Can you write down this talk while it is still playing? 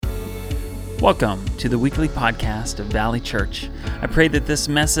Welcome to the weekly podcast of Valley Church. I pray that this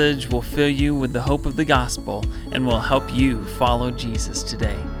message will fill you with the hope of the gospel and will help you follow Jesus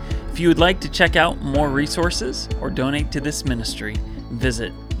today. If you would like to check out more resources or donate to this ministry,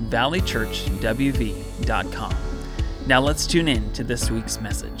 visit valleychurchwv.com. Now let's tune in to this week's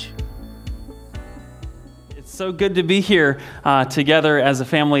message. It's so good to be here together as a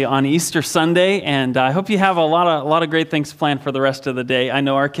family on Easter Sunday, and I hope you have a lot of great things planned for the rest of the day. I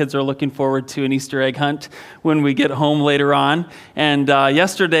know our kids are looking forward to an Easter egg hunt when we get home later on, and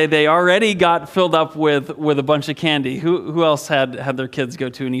yesterday they already got filled up with a bunch of candy. Who else had their kids go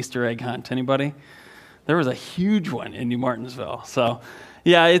to an Easter egg hunt? Anybody? There was a huge one in New Martinsville, so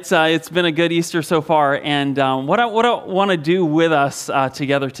yeah, it's been a good Easter so far, and what I want to do with us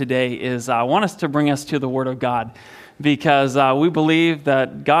together today is I want us to bring us to the Word of God, because we believe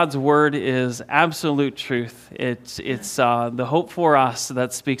that God's Word is absolute truth. It's the hope for us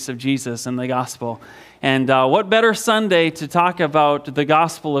that speaks of Jesus and the gospel. And what better Sunday to talk about the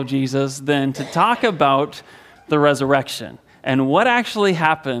gospel of Jesus than to talk about the resurrection and what actually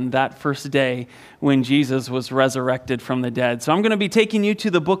happened that first day when Jesus was resurrected from the dead. So I'm going to be taking you to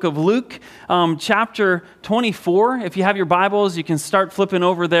the book of Luke, chapter 24. If you have your Bibles, you can start flipping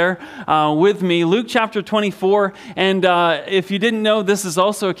over there with me. Luke chapter 24. And if you didn't know, this is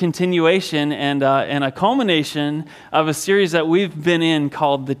also a continuation and a culmination of a series that we've been in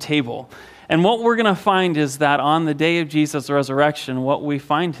called The Table. And what we're going to find is that on the day of Jesus' resurrection, what we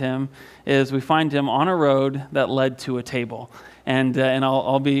find him is we find him on a road that led to a table. And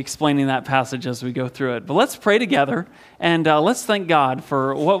I'll be explaining that passage as we go through it. But let's pray together, and let's thank God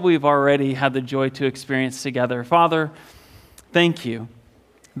for what we've already had the joy to experience together. Father, thank you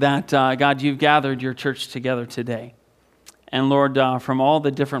that, God, you've gathered your church together today. And Lord, from all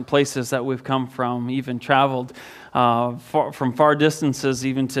the different places that we've come from, even traveled from far distances,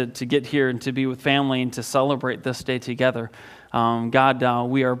 even to get here and to be with family and to celebrate this day together. God,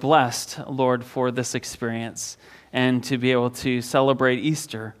 we are blessed, Lord, for this experience and to be able to celebrate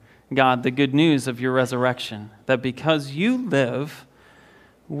Easter. God, the good news of your resurrection, that because you live,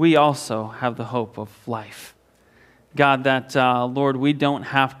 we also have the hope of life. God, that, Lord, we don't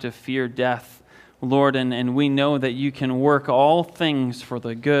have to fear death, Lord, and we know that you can work all things for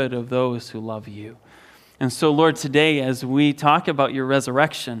the good of those who love you. And so, Lord, today as we talk about your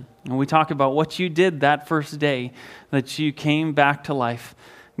resurrection, and we talk about what you did that first day, that you came back to life,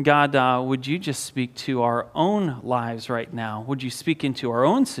 God, would you just speak to our own lives right now? Would you speak into our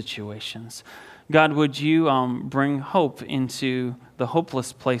own situations? God, would you bring hope into the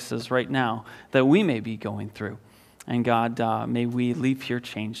hopeless places right now that we may be going through? And God, may we leave here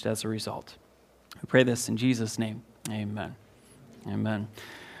changed as a result. We pray this in Jesus' name. Amen. Amen.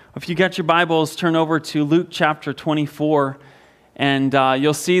 If you got your Bibles, turn over to Luke chapter 24, and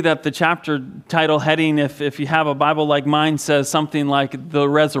you'll see that the chapter title heading, if you have a Bible like mine, says something like the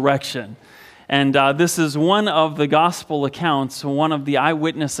resurrection. And this is one of the gospel accounts, one of the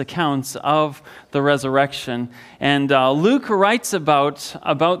eyewitness accounts of the resurrection. And Luke writes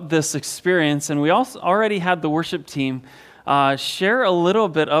about this experience, and we also already had the worship team share a little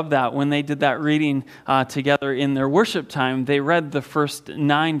bit of that when they did that reading together in their worship time. They read the first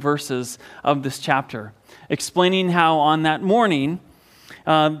 9 verses of this chapter, explaining how on that morning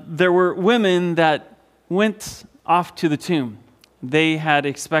there were women that went off to the tomb. They had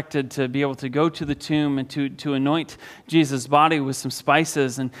expected to be able to go to the tomb and to anoint Jesus' body with some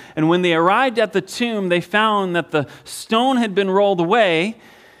spices. And when they arrived at the tomb, they found that the stone had been rolled away.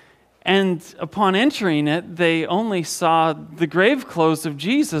 And upon entering it, they only saw the grave clothes of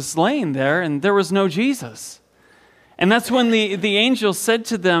Jesus laying there, and there was no Jesus. And that's when the angel said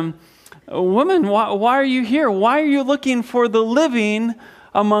to them, "Woman, why are you here? Why are you looking for the living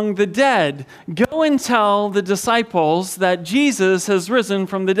among the dead? Go and tell the disciples that Jesus has risen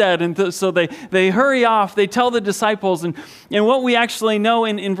from the dead." And so they hurry off, they tell the disciples. And what we actually know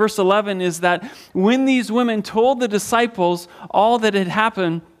in verse 11 is that when these women told the disciples all that had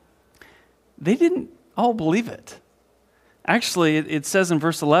happened, they didn't all believe it. Actually, it says in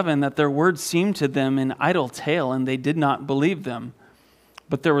verse 11 that their words seemed to them an idle tale, and they did not believe them.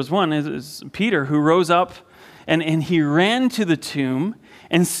 But there was one, it was Peter, who rose up, and he ran to the tomb,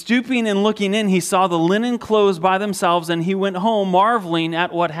 and stooping and looking in, he saw the linen clothes by themselves, and he went home marveling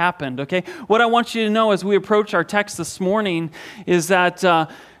at what happened. Okay, what I want you to know as we approach our text this morning is that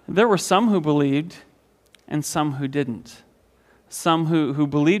there were some who believed and some who didn't. Some who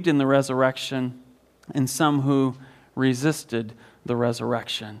believed in the resurrection, and some who resisted the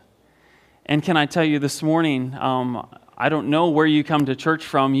resurrection. And can I tell you this morning, I don't know where you come to church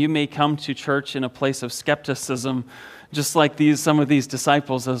from. You may come to church in a place of skepticism, just like some of these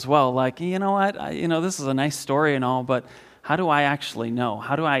disciples as well. Like, you know what, this is a nice story and all, but how do I actually know?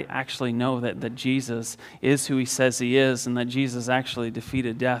 How do I actually know that Jesus is who he says he is, and that Jesus actually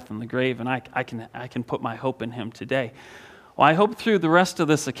defeated death and the grave, and I can put my hope in him today? Well, I hope through the rest of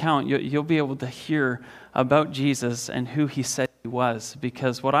this account you'll be able to hear about Jesus and who he said he was,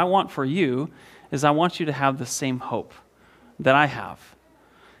 because what I want for you is I want you to have the same hope that I have,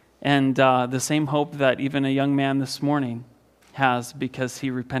 and the same hope that even a young man this morning has, because he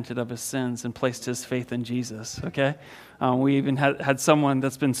repented of his sins and placed his faith in Jesus, okay? We even had someone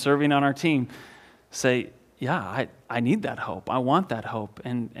that's been serving on our team say, yeah, I need that hope. I want that hope.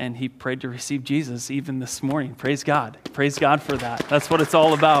 And he prayed to receive Jesus even this morning. Praise God. Praise God for that. That's what it's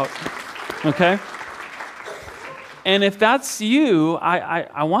all about, okay? And if that's you,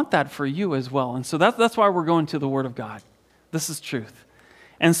 I want that for you as well. And so that's why we're going to the Word of God. This is truth.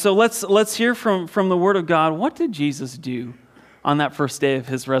 And so let's hear from the Word of God. What did Jesus do on that first day of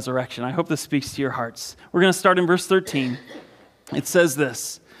his resurrection? I hope this speaks to your hearts. We're going to start in verse 13. It says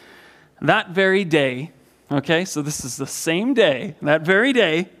this: that very day, okay, so this is the same day, that very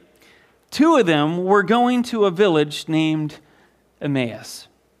day, two of them were going to a village named Emmaus,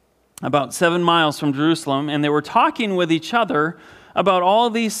 about 7 miles from Jerusalem, and they were talking with each other about all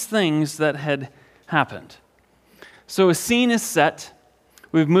these things that had happened. So a scene is set.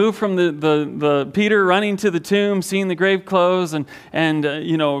 We've moved from the Peter running to the tomb, seeing the grave clothes,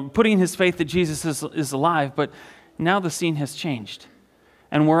 and putting his faith that Jesus is alive. But now the scene has changed,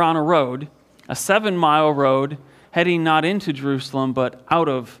 and we're on a road, a 7-mile road, heading not into Jerusalem, but out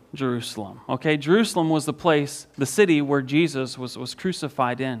of Jerusalem. Okay, Jerusalem was the place, the city where Jesus was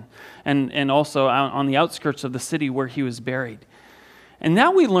crucified in, and also on the outskirts of the city where he was buried. And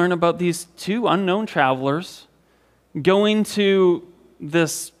now we learn about these two unknown travelers going to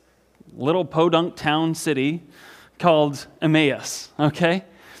this little podunk town city called Emmaus, okay?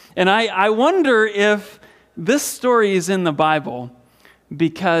 And I wonder if this story is in the Bible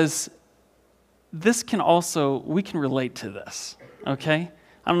because we can relate to this, okay?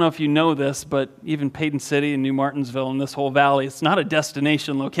 I don't know if you know this, but even Payton City and New Martinsville and this whole valley, it's not a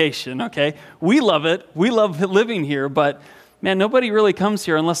destination location, okay? We love it. We love living here, but man, nobody really comes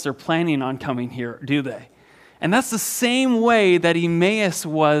here unless they're planning on coming here, do they? And that's the same way that Emmaus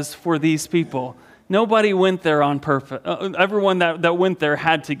was for these people. Nobody went there on purpose. Everyone that went there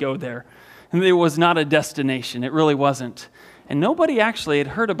had to go there. And it was not a destination. It really wasn't. And nobody actually had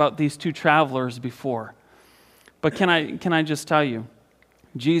heard about these two travelers before. But can I just tell you,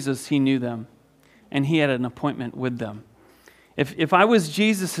 Jesus, he knew them, and he had an appointment with them. If I was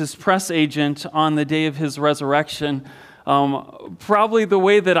Jesus' press agent on the day of his resurrection, probably the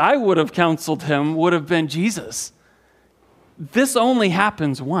way that I would have counseled him would have been, Jesus, this only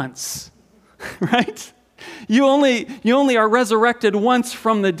happens once, right? You only are resurrected once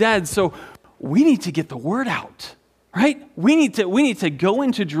from the dead, so we need to get the word out, right? We need to go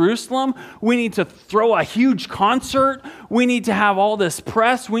into Jerusalem. We need to throw a huge concert. We need to have all this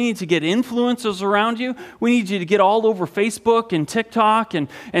press. We need to get influencers around you. We need you to get all over Facebook and TikTok and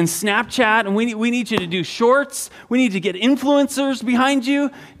Snapchat, and we need you to do shorts. We need to get influencers behind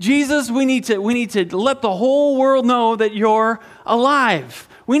you. Jesus, we need to let the whole world know that you're alive.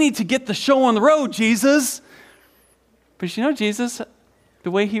 We need to get the show on the road, Jesus. But you know Jesus,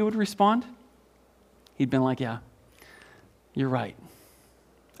 the way he would respond? He'd been like, yeah, you're right.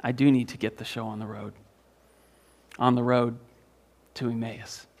 I do need to get the show on the road to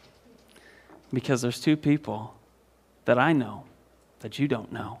Emmaus. Because there's two people that I know, that you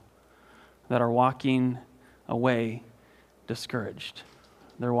don't know, that are walking away discouraged.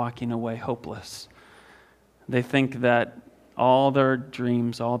 They're walking away hopeless. They think that all their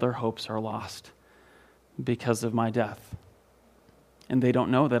dreams, all their hopes are lost because of my death. And they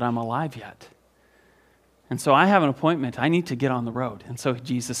don't know that I'm alive yet. And so I have an appointment. I need to get on the road. And so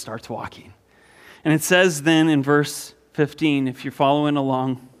Jesus starts walking. And it says then in verse 15, if you're following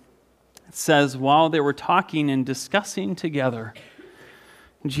along, it says, while they were talking and discussing together,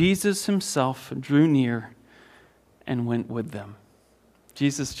 Jesus himself drew near and went with them.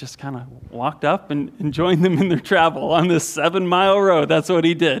 Jesus just kind of walked up and joined them in their travel on this 7-mile road. That's what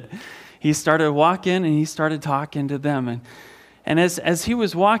he did. He started walking and he started talking to them. And as he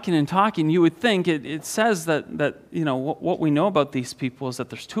was walking and talking, you would think, it says that what we know about these people is that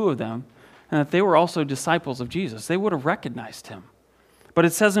there's two of them, and that they were also disciples of Jesus. They would have recognized him. But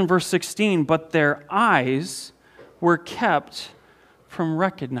it says in verse 16, but their eyes were kept from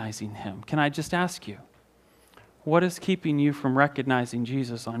recognizing him. Can I just ask you, what is keeping you from recognizing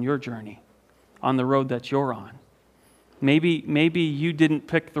Jesus on your journey, on the road that you're on? Maybe you didn't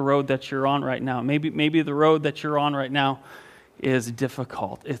pick the road that you're on right now. Maybe the road that you're on right now is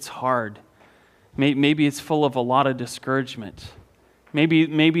difficult. It's hard. Maybe it's full of a lot of discouragement.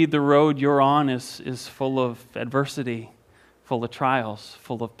 Maybe the road you're on is full of adversity, full of trials,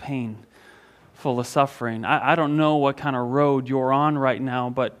 full of pain, full of suffering. I don't know what kind of road you're on right now,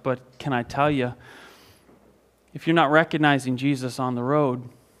 but can I tell you, if you're not recognizing Jesus on the road,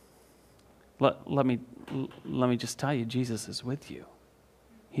 let me just tell you, Jesus is with you.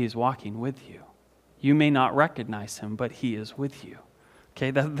 He is walking with you. You may not recognize him, but he is with you.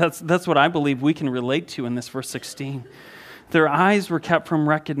 Okay, that's what I believe we can relate to in this verse 16. Their eyes were kept from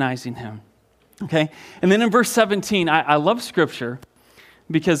recognizing him. Okay, and then in verse 17, I love Scripture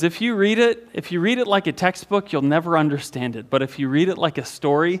because if you read it like a textbook, you'll never understand it. But if you read it like a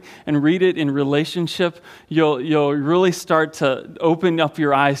story and read it in relationship, you'll really start to open up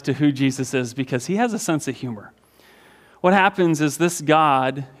your eyes to who Jesus is because he has a sense of humor. What happens is this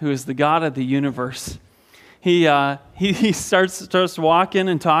God, who is the God of the universe, he starts walking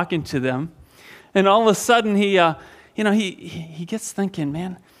and talking to them, and all of a sudden he gets thinking,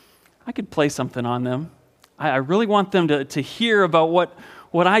 man, I could play something on them. I really want them to hear about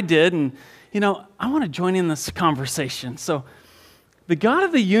what I did, and I want to join in this conversation. So the God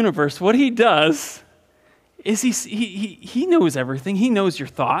of the universe, what he does is he knows everything. He knows your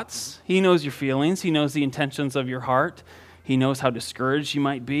thoughts. He knows your feelings. He knows the intentions of your heart. He knows how discouraged you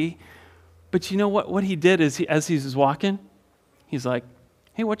might be. But you know what he did is as he was walking, he's like,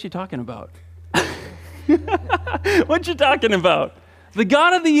 hey, what you talking about? What you talking about? The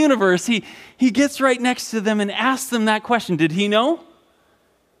God of the universe, he gets right next to them and asks them that question. Did he know?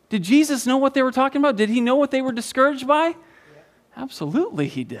 Did Jesus know what they were talking about? Did he know what they were discouraged by? Yeah. Absolutely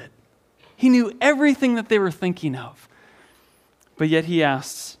he did. He knew everything that they were thinking of. But yet he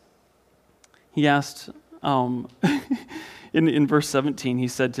asked in verse 17, he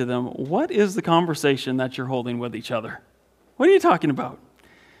said to them, what is the conversation that you're holding with each other? What are you talking about?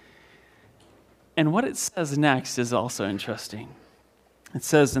 And what it says next is also interesting. It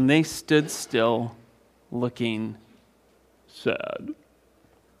says, and they stood still looking sad.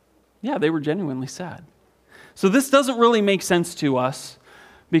 Yeah, they were genuinely sad. So this doesn't really make sense to us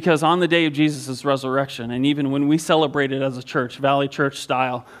because on the day of Jesus' resurrection, and even when we celebrate it as a church, Valley Church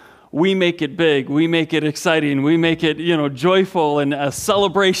style, we make it big, we make it exciting, we make it, joyful and a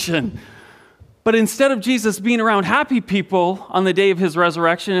celebration. But instead of Jesus being around happy people on the day of his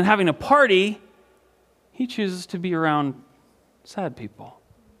resurrection and having a party, he chooses to be around sad people.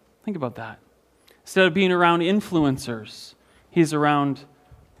 Think about that. Instead of being around influencers, he's around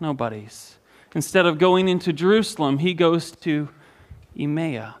nobodies. Instead of going into Jerusalem, he goes to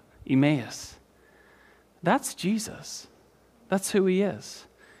Emmaus. That's Jesus. That's who he is.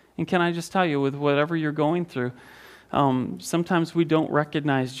 And can I just tell you, with whatever you're going through, sometimes we don't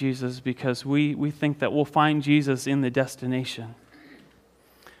recognize Jesus because we think that we'll find Jesus in the destination.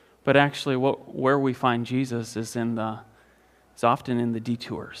 But actually, where we find Jesus is often in the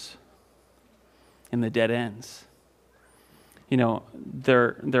detours, in the dead ends.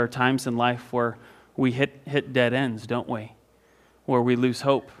 There are times in life where we hit dead ends, don't we? Where we lose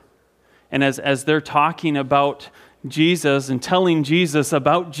hope. And as they're talking about Jesus and telling Jesus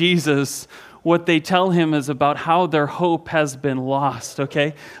about Jesus, what they tell him is about how their hope has been lost,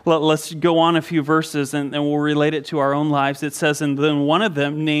 okay? Let's go on a few verses and we'll relate it to our own lives. It says, and then one of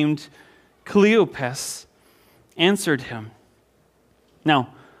them, named Cleopas, answered him.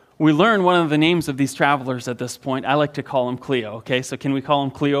 Now, we learn one of the names of these travelers at this point. I like to call him Cleo, okay? So can we call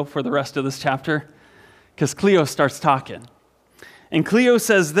him Cleo for the rest of this chapter? Because Cleo starts talking. And Cleo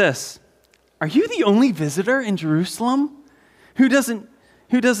says this, are you the only visitor in Jerusalem who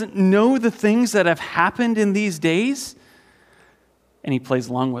doesn't know the things that have happened in these days? And he plays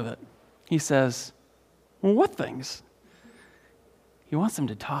along with it. He says, well, what things? He wants them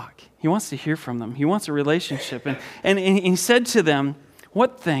to talk. He wants to hear from them. He wants a relationship. And he said to them,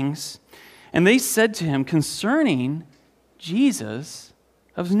 what things? And they said to him, concerning Jesus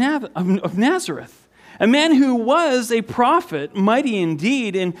of Nazareth, a man who was a prophet, mighty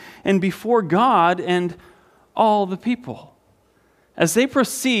indeed, and before God and all the people. As they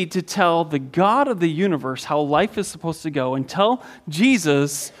proceed to tell the God of the universe how life is supposed to go and tell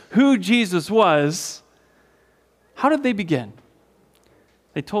Jesus who Jesus was, how did they begin?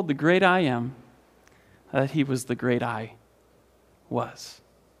 They told the great I am that he was the great I was.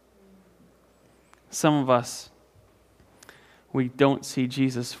 Some of us, we don't see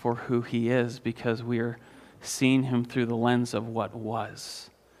Jesus for who he is because we are seeing him through the lens of what was.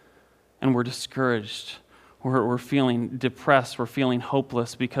 And we're discouraged. We're feeling depressed. We're feeling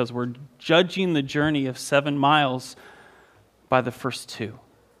hopeless because we're judging the journey of 7 miles by the first two.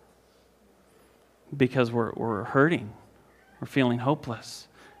 Because we're hurting. We're feeling hopeless.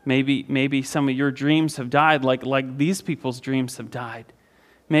 Maybe some of your dreams have died like these people's dreams have died.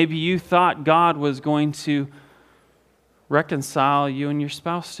 Maybe you thought God was going to reconcile you and your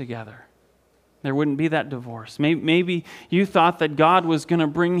spouse together. There wouldn't be that divorce. Maybe you thought that God was going to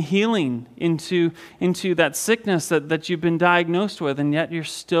bring healing into that sickness that you've been diagnosed with, and yet you're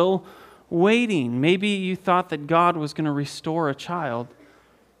still waiting. Maybe you thought that God was going to restore a child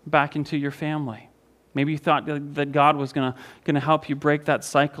back into your family. Maybe you thought that God was going to help you break that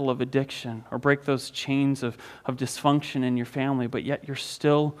cycle of addiction or break those chains of dysfunction in your family, but yet you're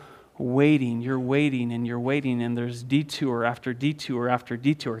still waiting. You're waiting and you're waiting, and there's detour after detour after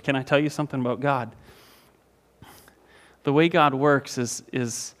detour. Can I tell you something about God? The way God works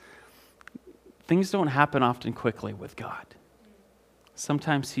is things don't happen often quickly with God.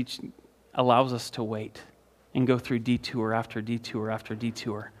 Sometimes He allows us to wait and go through detour after detour after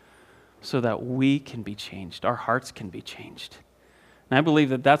detour, so that we can be changed, our hearts can be changed. And I believe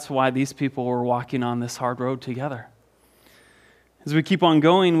that that's why these people were walking on this hard road together. As we keep on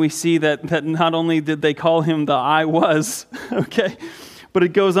going, we see that not only did they call him the I was, okay, but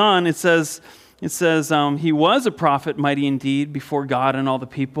it goes on, it says, he was a prophet, mighty indeed, before God and all the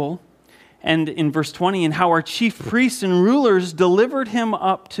people. And in verse 20, and how our chief priests and rulers delivered him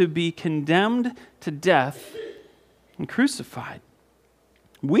up to be condemned to death and crucified.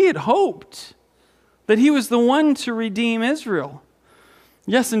 We had hoped that he was the one to redeem Israel.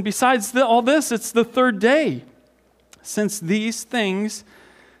 Yes, and besides all this, it's the third day since these things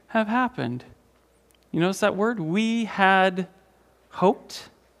have happened. You notice that word? We had hoped.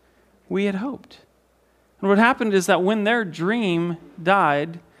 We had hoped. And what happened is that when their dream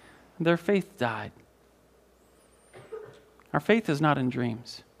died, their faith died. Our faith is not in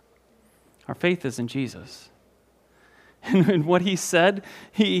dreams. Our faith is in Jesus. And what he said,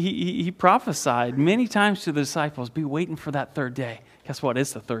 he prophesied many times to the disciples, be waiting for that third day. Guess what?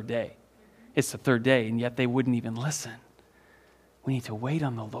 It's the third day. It's the third day, and yet they wouldn't even listen. We need to wait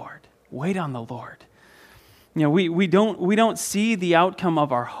on the Lord. Wait on the Lord. You know, we don't see the outcome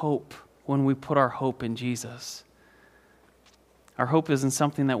of our hope when we put our hope in Jesus. Our hope is in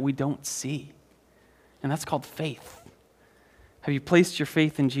something that we don't see, and that's called faith. Have you placed your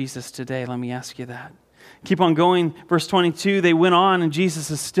faith in Jesus today? Let me ask you that. Keep on going. Verse 22, they went on, and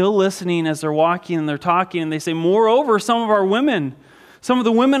Jesus is still listening as they're walking and they're talking, and they say, moreover, some of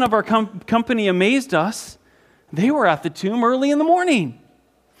the women of our company amazed us. They were at the tomb early in the morning.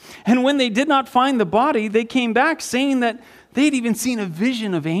 And when they did not find the body, they came back saying that they'd even seen a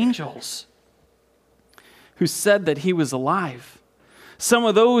vision of angels who said that he was alive. Some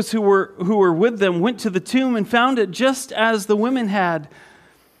of those who were with them went to the tomb and found it just as the women had,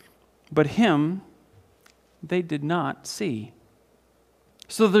 but him they did not see.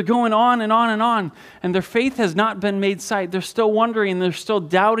 So they're going on and on and on, and their faith has not been made sight. They're still wondering, they're still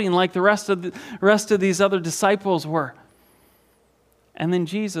doubting like the rest of these other disciples were. And then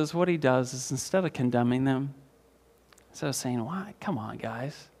Jesus, what he does is instead of condemning them, instead of saying, why? Come on,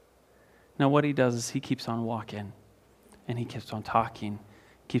 guys. No, what he does is he keeps on walking, and he keeps on talking,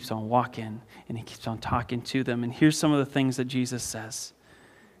 keeps on walking, and he keeps on talking to them. And here's some of the things that Jesus says.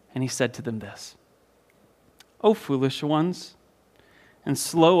 And he said to them this, O foolish ones, and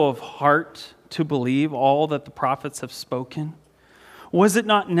slow of heart to believe all that the prophets have spoken. Was it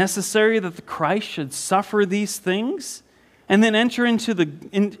not necessary that the Christ should suffer these things and then enter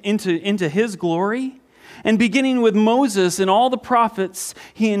into his glory? And beginning with Moses and all the prophets,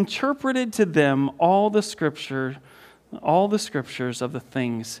 he interpreted to them all the scriptures of the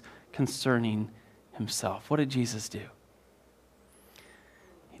things concerning himself. What did Jesus do?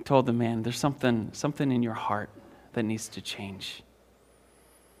 He told the man, there's something in your heart that needs to change.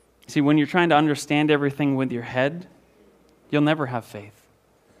 See, when you're trying to understand everything with your head, you'll never have faith.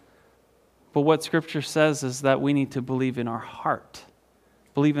 But what Scripture says is that we need to believe in our heart.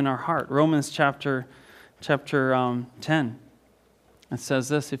 Believe in our heart. Romans chapter 10. It says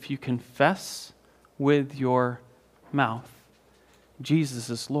this, if you confess with your mouth Jesus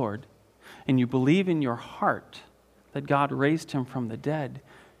is Lord, and you believe in your heart that God raised him from the dead,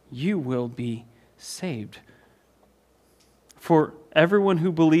 you will be saved. For everyone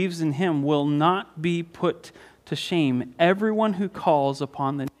who believes in him will not be put to shame. Everyone who calls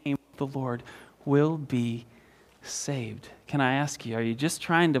upon the name of the Lord will be saved. Can I ask you, are you just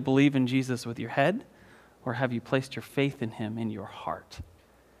trying to believe in Jesus with your head, or have you placed your faith in him in your heart?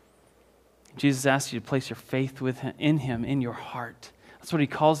 Jesus asks you to place your faith in him in your heart. That's what he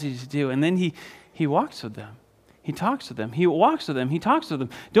calls you to do. And then he walks with them. He talks with them. He walks with them. He talks with them.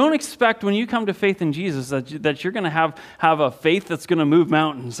 Don't expect when you come to faith in Jesus that you're going to have a faith that's going to move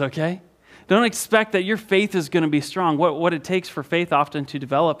mountains, okay? Don't expect that your faith is going to be strong. What it takes for faith often to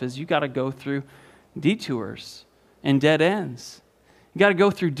develop is you got to go through detours and dead ends. You got to go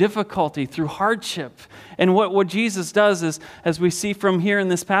through difficulty, through hardship. And what Jesus does is, as we see from here in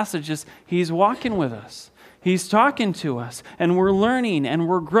this passage, is he's walking with us. He's talking to us, and we're learning, and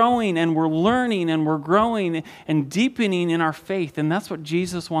we're growing, and we're learning, and we're growing and deepening in our faith. And that's what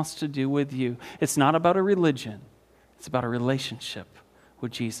Jesus wants to do with you. It's not about a religion. It's about a relationship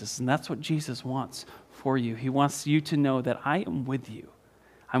with Jesus. And that's what Jesus wants for you. He wants you to know that I am with you.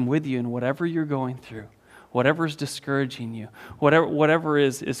 I'm with you in whatever you're going through, whatever is discouraging you, whatever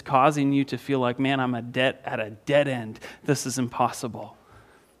is causing you to feel like, man, I'm at a dead end. This is impossible.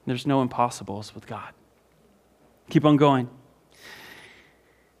 There's no impossibles with God. Keep on going.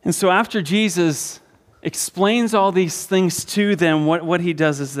 And so after Jesus explains all these things to them, what he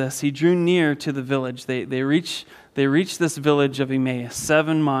does is this. He drew near to the village. They reach this village of Emmaus,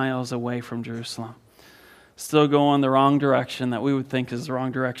 7 miles away from Jerusalem. Still going the wrong direction that we would think is the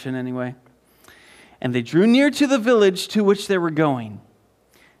wrong direction anyway. And they drew near to the village to which they were going.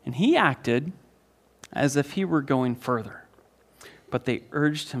 And he acted as if he were going further. But they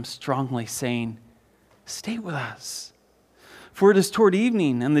urged him strongly, saying, "Stay with us, for it is toward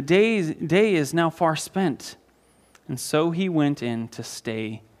evening, and the day is now far spent." And so he went in to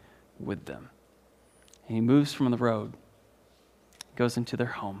stay with them. And he moves from the road, goes into their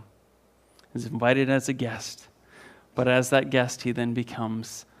home, is invited as a guest. But as that guest, he then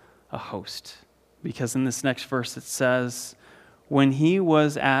becomes a host. Because in this next verse it says, when he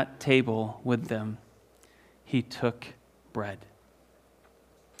was at table with them, he took bread.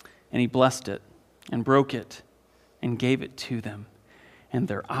 And he blessed it and broke it and gave it to them. And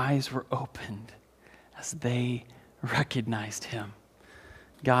their eyes were opened as they recognized him.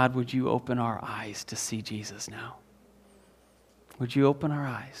 God, would you open our eyes to see Jesus now? Would you open our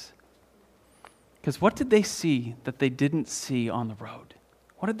eyes? Because what did they see that they didn't see on the road?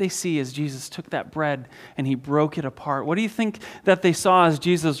 What did they see as Jesus took that bread and he broke it apart? What do you think that they saw as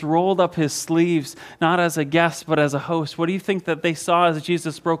Jesus rolled up his sleeves, not as a guest, but as a host? What do you think that they saw as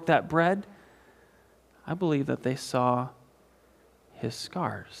Jesus broke that bread? I believe that they saw his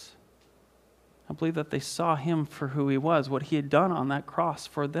scars. I believe that they saw him for who he was, what he had done on that cross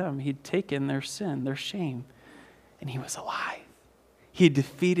for them. He'd taken their sin, their shame, and he was alive. He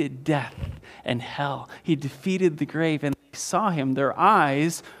defeated death and hell. He defeated the grave, and they saw him. Their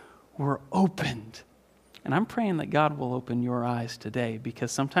eyes were opened. And I'm praying that God will open your eyes today,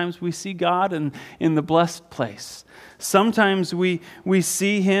 because sometimes we see God in the blessed place. Sometimes we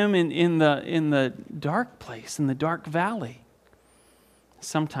see him in the dark place, in the dark valley.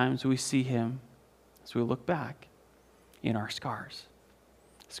 Sometimes we see him as we look back in our scars.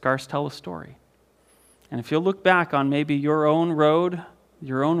 Scars tell a story. And if you'll look back on maybe your own road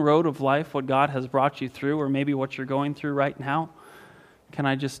of life, what God has brought you through, or maybe what you're going through right now, can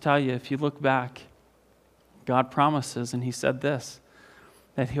I just tell you, if you look back, God promises, and he said this,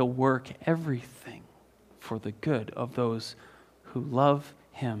 that he'll work everything for the good of those who love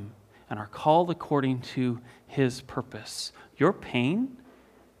him and are called according to his purpose. Your pain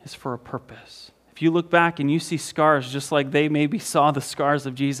is for a purpose. If you look back and you see scars just like they maybe saw the scars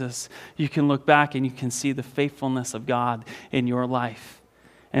of Jesus, you can look back and you can see the faithfulness of God in your life.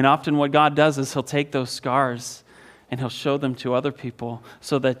 And often what God does is he'll take those scars and he'll show them to other people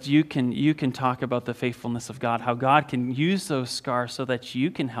so that you can talk about the faithfulness of God, how God can use those scars so that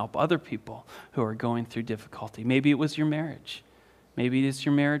you can help other people who are going through difficulty. Maybe it was your marriage. Maybe it is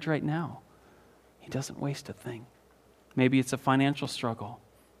your marriage right now. He doesn't waste a thing. Maybe it's a financial struggle.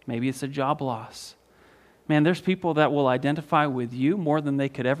 Maybe it's a job loss. Man, there's people that will identify with you more than they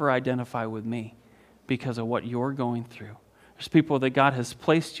could ever identify with me because of what you're going through. There's people that God has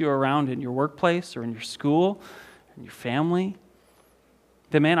placed you around in your workplace or in your school, in your family,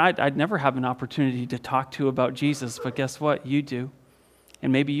 that, man, I'd never have an opportunity to talk to about Jesus, but guess what? You do.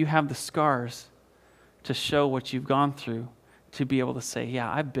 And maybe you have the scars to show what you've gone through, to be able to say,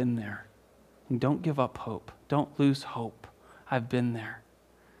 yeah, I've been there. And don't give up hope. Don't lose hope. I've been there.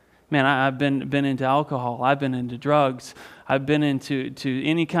 Man, I've been into alcohol. I've been into drugs. I've been into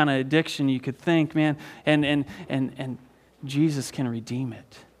any kind of addiction you could think, man. And Jesus can redeem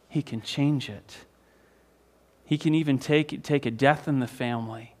it. He can change it. He can even take a death in the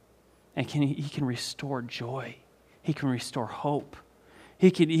family, and he can restore joy. He can restore hope. He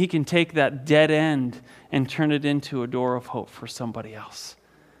can take that dead end and turn it into a door of hope for somebody else.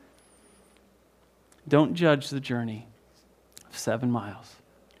 Don't judge the journey of 7 miles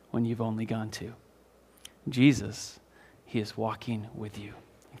when you've only gone 2. Jesus, he is walking with you.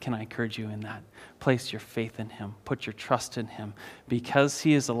 Can I encourage you in that? Place your faith in him. Put your trust in him. Because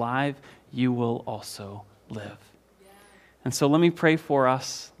he is alive, you will also live. And so let me pray for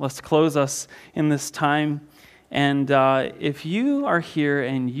us. Let's close us in this time. And if you are here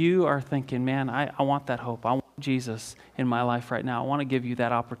and you are thinking, man, I want that hope. I want Jesus in my life right now. I want to give you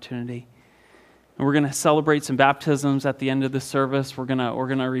that opportunity. And we're going to celebrate some baptisms at the end of the service. We're going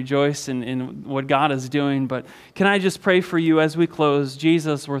to rejoice in what God is doing. But can I just pray for you as we close?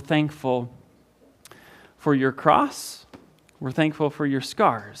 Jesus, we're thankful for your cross. We're thankful for your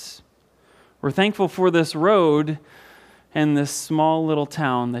scars. We're thankful for this road and this small little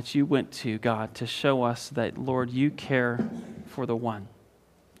town that you went to, God, to show us that, Lord, you care for the one.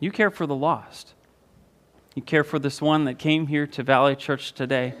 You care for the lost. You care for this one that came here to Valley Church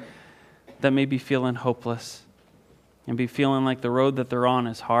today that may be feeling hopeless and be feeling like the road that they're on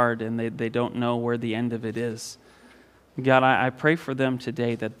is hard and they don't know where the end of it is. God, I pray for them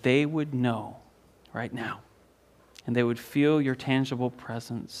today that they would know right now and they would feel your tangible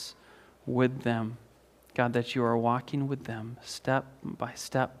presence with them. God, that you are walking with them step by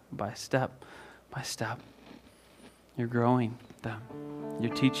step by step by step. You're growing them.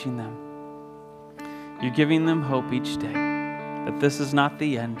 You're teaching them. You're giving them hope each day that this is not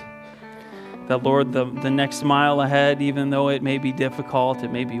the end. That, Lord, the next mile ahead, even though it may be difficult,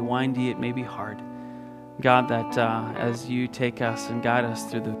 it may be windy, it may be hard. God, that as you take us and guide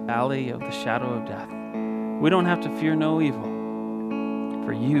us through the valley of the shadow of death, we don't have to fear no evil,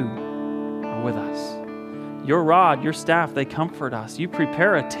 for you are with us. Your rod, your staff, they comfort us. You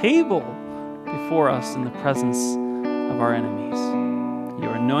prepare a table before us in the presence of our enemies. You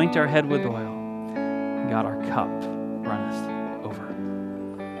anoint our head with oil. God, our cup runneth over.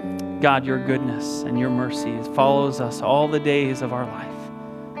 God, your goodness and your mercy follows us all the days of our life.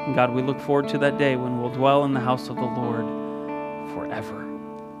 And God, we look forward to that day when we'll dwell in the house of the Lord forever.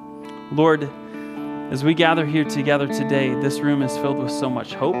 Lord, as we gather here together today, this room is filled with so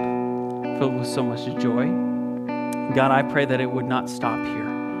much hope, filled with so much joy. God, I pray that it would not stop here.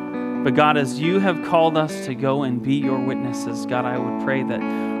 But God, as you have called us to go and be your witnesses, God, I would pray that,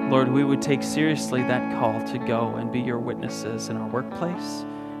 Lord, we would take seriously that call to go and be your witnesses in our workplace,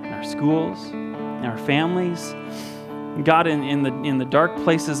 in our schools, in our families. God, in the dark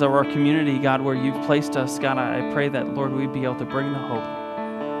places of our community, God, where you've placed us, God, I pray that, Lord, we'd be able to bring the hope.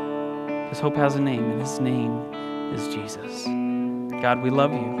 Because hope has a name, and his name is Jesus. God, we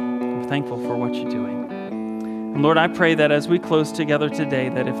love you. We're thankful for what you're doing. And Lord, I pray that as we close together today,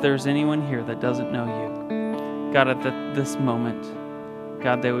 that if there's anyone here that doesn't know you, God, at this moment,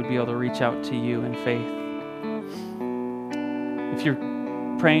 God, they would be able to reach out to you in faith. If you're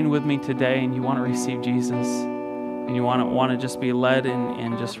praying with me today and you want to receive Jesus, and you want to just be led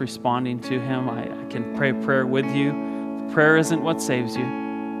in just responding to him, I can pray a prayer with you. Prayer isn't what saves you,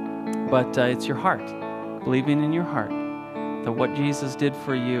 but it's your heart, believing in your heart that what Jesus did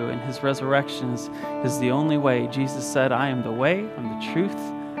for you and his resurrection is the only way. Jesus said, I am the way, I'm the truth,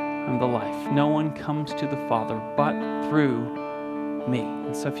 I'm the life. No one comes to the Father but through me.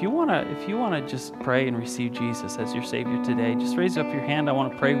 And so if you want to just pray and receive Jesus as your Savior today, just raise up your hand. I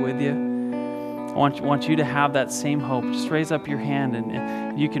want to pray with you. I want you to have that same hope. Just raise up your hand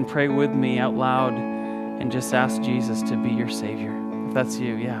and you can pray with me out loud and just ask Jesus to be your Savior. If that's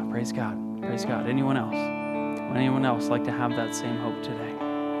you, yeah, praise God. Praise God. Anyone else? Would anyone else like to have that same hope today?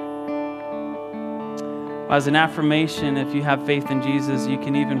 As an affirmation, if you have faith in Jesus, you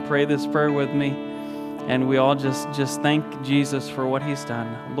can even pray this prayer with me. And we all just thank Jesus for what he's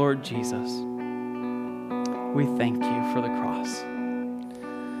done. Lord Jesus, we thank you for the cross.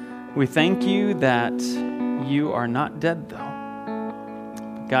 We thank you that you are not dead, though.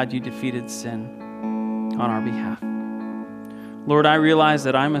 But God, you defeated sin on our behalf. Lord, I realize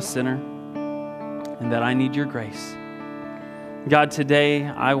that I'm a sinner and that I need your grace. God, today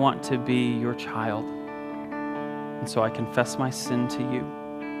I want to be your child. And so I confess my sin to you.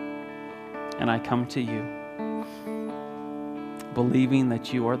 And I come to you, believing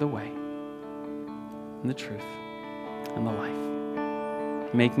that you are the way and the truth and the life.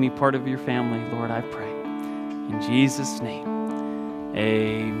 Make me part of your family, Lord, I pray. In Jesus' name,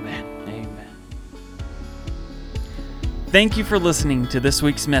 amen. Amen. Thank you for listening to this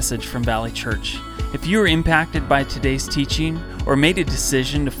week's message from Valley Church. If you were impacted by today's teaching or made a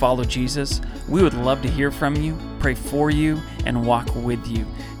decision to follow Jesus, we would love to hear from you, pray for you, and walk with you.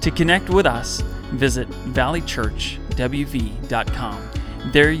 To connect with us, visit valleychurchwv.com.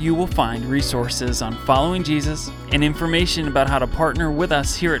 There you will find resources on following Jesus and information about how to partner with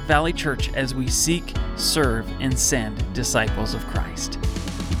us here at Valley Church as we seek, serve, and send disciples of Christ.